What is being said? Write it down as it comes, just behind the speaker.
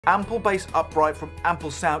Ample Bass Upright from Ample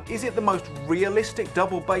Sound. Is it the most realistic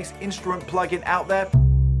double bass instrument plugin out there?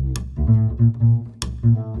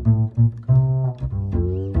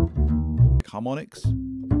 Harmonics.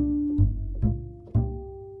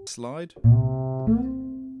 Slide.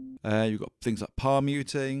 You've got things like palm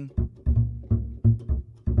muting.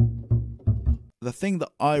 The thing that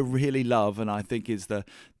I really love, and I think is the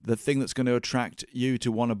thing that's going to attract you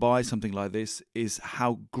to want to buy something like this, is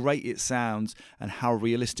how great it sounds and how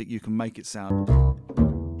realistic you can make it sound.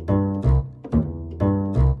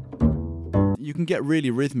 You can get really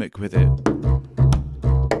rhythmic with it.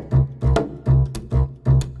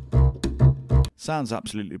 Sounds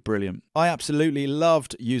absolutely brilliant. I absolutely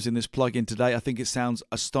loved using this plugin today. I think it sounds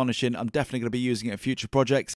astonishing. I'm definitely going to be using it in future projects.